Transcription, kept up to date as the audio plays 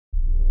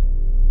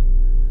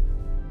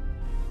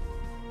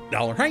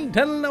Alright,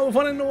 hello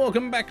everyone and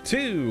welcome back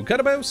to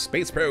Kottabos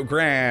Space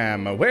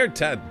Program, where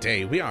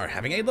today we are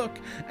having a look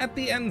at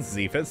the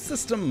Anziephus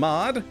System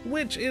mod,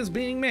 which is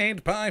being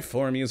made by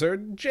forum user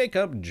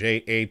Jacob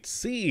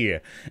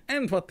J8C.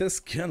 And what this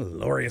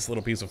glorious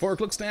little piece of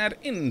work looks to add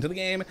into the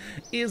game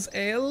is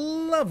a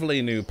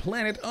lovely new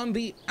planet on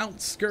the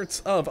outskirts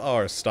of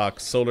our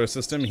stock solar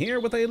system here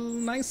with a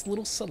nice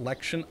little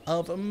selection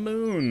of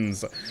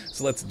moons.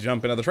 So let's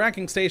jump into the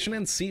tracking station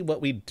and see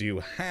what we do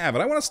have.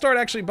 And I want to start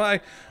actually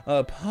by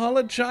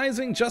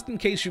apologizing just in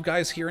case you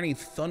guys hear any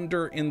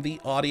thunder in the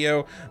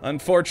audio.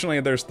 Unfortunately,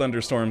 there's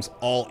thunderstorms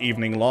all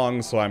evening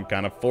long, so I'm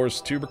kind of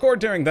forced to record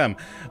during them,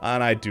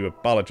 and I do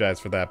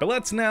apologize for that. But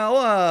let's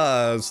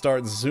now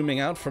start zooming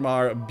out from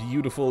our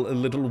beautiful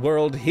little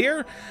world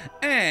here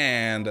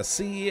and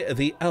see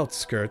the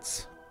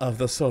outskirts of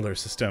the solar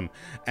system.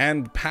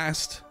 And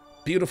past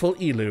beautiful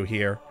Elu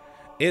here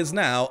is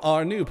now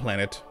our new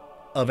planet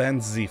of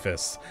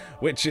Anziephus,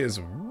 which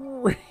is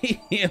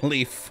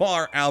really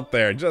far out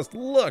there. Just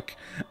look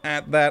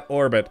at that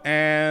orbit,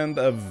 and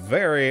a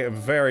very,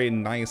 very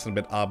nice and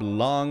a bit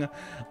oblong.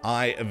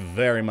 I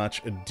very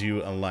much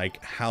do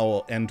like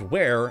how and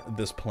where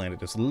this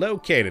planet is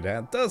located.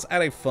 It does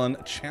add a fun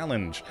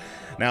challenge.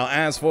 Now,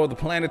 as for the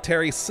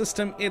planetary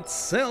system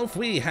itself,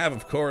 we have,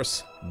 of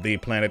course, the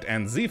planet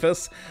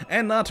Anziephus,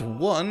 and not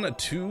 1,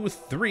 2,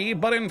 3,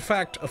 but in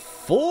fact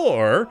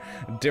 4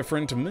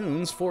 different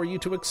moons for you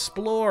to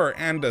explore,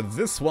 and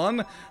this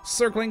one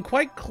circling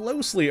quite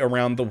closely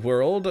around the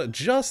world,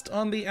 just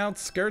on the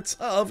outskirts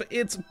of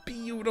its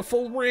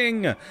beautiful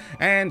ring.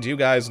 And you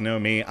guys know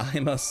me,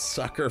 I'm a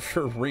sucker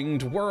for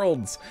ringed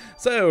worlds.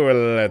 So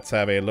let's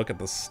have a look at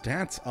the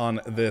stats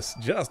on this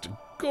just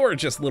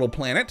gorgeous little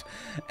planet,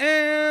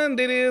 and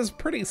it is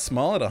pretty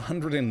small at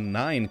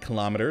 109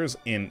 kilometers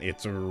in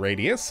its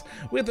radius,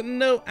 with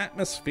no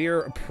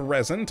atmosphere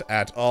present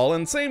at all,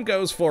 and same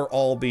goes for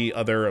all the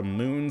other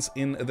moons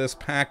in this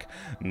pack.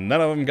 None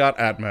of them got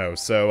Atmo,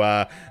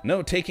 so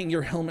no taking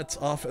your helmets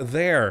off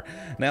there.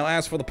 Now,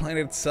 as for the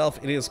planet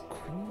itself, it is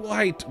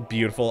quite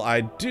beautiful. I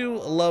do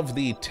love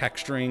the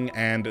texturing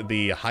and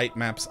the height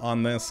maps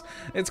on this.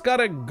 It's got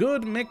a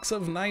good mix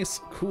of nice,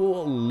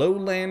 cool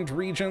lowland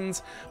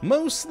regions,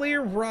 mostly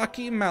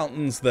rocky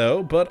mountains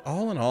though, but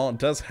all in all, it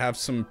does have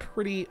some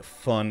pretty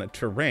fun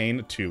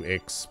terrain to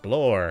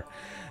explore.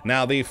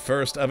 Now, the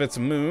first of its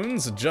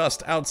moons,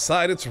 just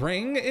outside its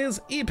ring, is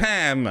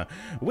EPAM,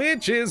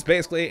 which is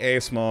basically a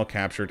small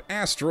captured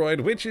asteroid,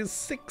 which is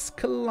 6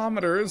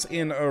 kilometers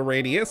in a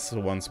radius,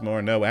 once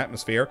more no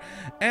atmosphere,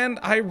 and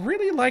I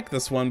really like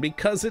this one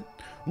because it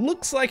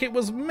looks like it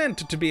was meant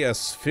to be a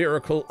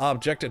spherical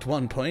object at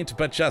one point,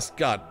 but just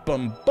got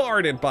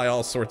bombarded by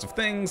all sorts of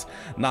things,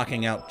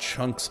 knocking out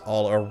chunks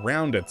all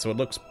around it, so it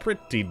looks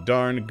pretty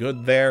darn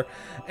good there,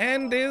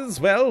 and is,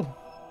 well,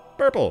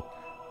 purple.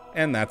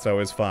 And that's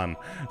always fun.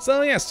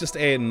 So yes, just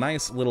a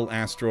nice little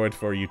asteroid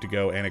for you to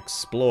go and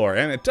explore.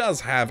 And it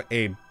does have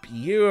a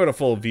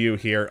beautiful view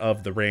here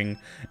of the ring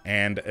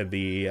and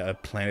the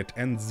planet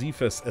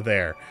Anziephus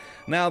there.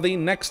 Now, the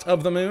next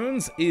of the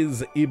moons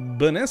is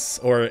Ibanus,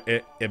 or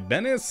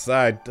Ibanus.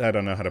 I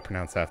don't know how to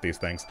pronounce half these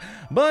things.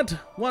 But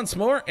once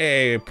more,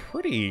 a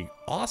pretty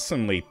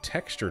awesomely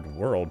textured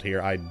world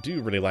here. I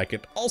do really like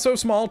it. Also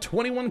small,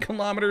 21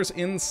 kilometers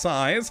in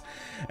size,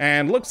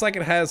 and looks like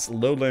it has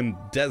lowland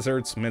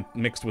deserts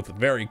mixed with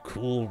very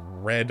cool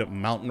red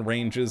mountain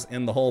ranges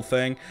in the whole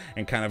thing,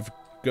 and kind of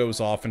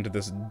goes off into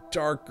this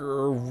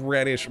darker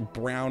reddish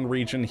brown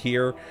region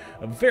here.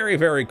 Very,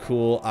 very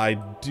cool. I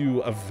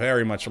do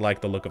very much like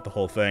the look of the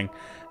whole thing,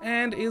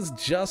 and is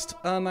just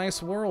a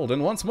nice world.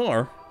 And once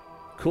more,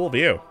 cool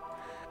view.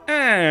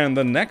 And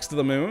the next of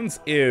the moons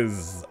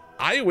is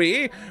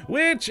Iwi,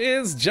 which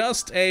is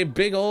just a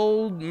big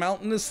old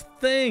mountainous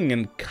thing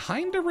and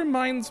kind of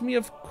reminds me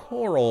of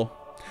coral.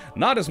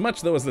 Not as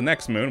much, though, as the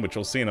next moon, which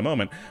we'll see in a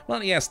moment.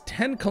 Well, yes,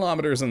 10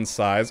 kilometers in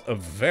size,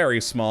 very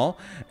small,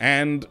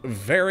 and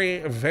very,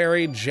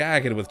 very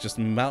jagged with just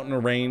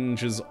mountain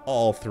ranges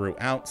all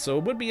throughout, so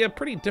it would be a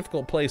pretty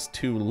difficult place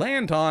to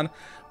land on,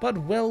 but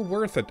well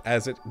worth it,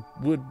 as it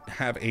would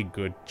have a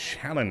good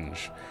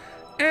challenge.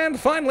 And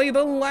finally,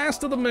 the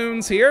last of the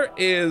moons here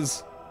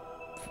is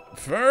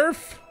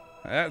Furf?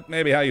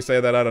 Maybe how you say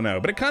that, I don't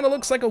know. But it kind of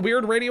looks like a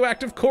weird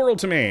radioactive coral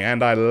to me,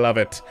 and I love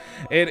it.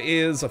 It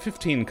is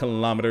 15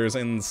 kilometers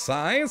in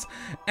size,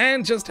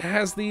 and just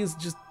has these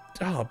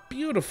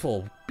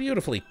beautiful,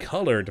 beautifully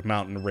colored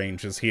mountain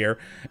ranges here.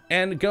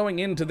 And going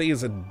into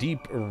these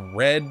deep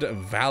red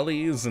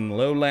valleys and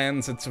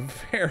lowlands, it's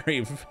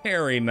very,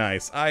 very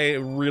nice. I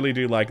really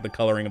do like the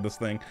coloring of this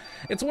thing.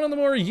 It's one of the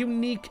more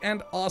unique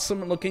and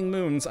awesome looking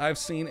moons I've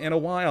seen in a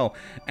while,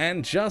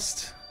 and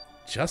just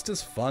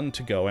as fun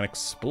to go and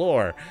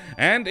explore,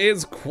 and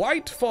is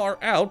quite far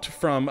out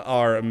from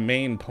our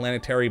main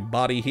planetary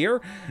body here,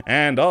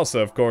 and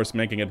also, of course,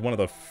 making it one of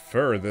the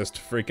furthest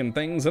freaking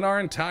things in our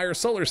entire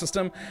solar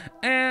system,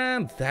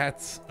 and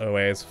that's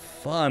always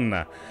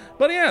fun.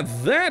 But yeah,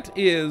 that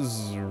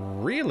is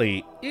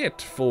really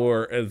it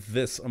for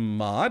this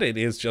mod. It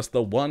is just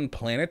the 1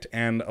 planet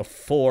and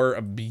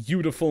 4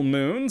 beautiful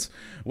moons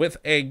with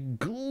a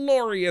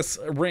glorious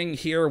ring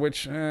here,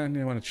 which I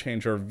want to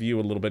change our view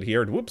a little bit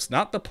here. Whoops,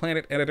 not the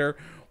planet editor,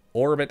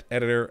 orbit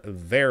editor.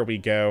 There we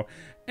go.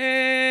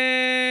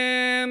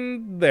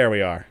 And there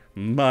we are.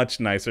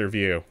 Much nicer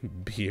view.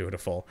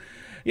 Beautiful.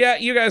 Yeah,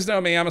 you guys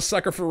know me. I'm a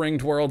sucker for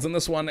ringed worlds, and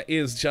this one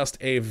is just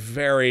a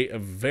very,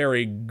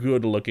 very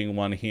good-looking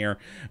one here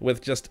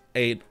with just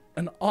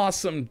an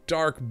awesome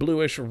dark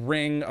bluish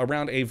ring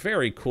around a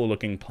very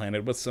cool-looking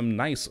planet with some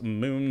nice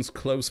moons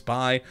close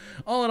by.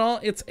 All in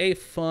all, it's a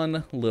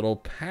fun little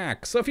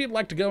pack. So if you'd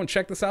like to go and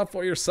check this out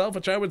for yourself,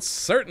 which I would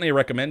certainly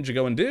recommend you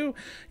go and do,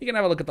 you can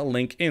have a look at the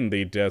link in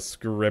the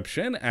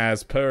description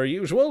as per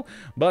usual.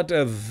 But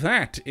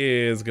that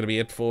is going to be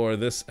it for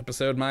this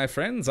episode, my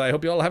friends. I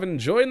hope you all have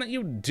enjoyed and that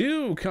you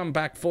do come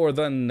back for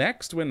the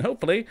next, when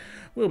hopefully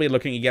we'll be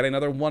looking at yet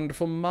another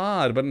wonderful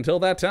mod. But until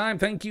that time,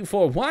 thank you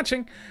for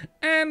watching,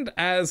 and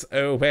as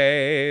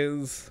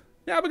always,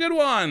 have a good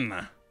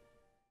one!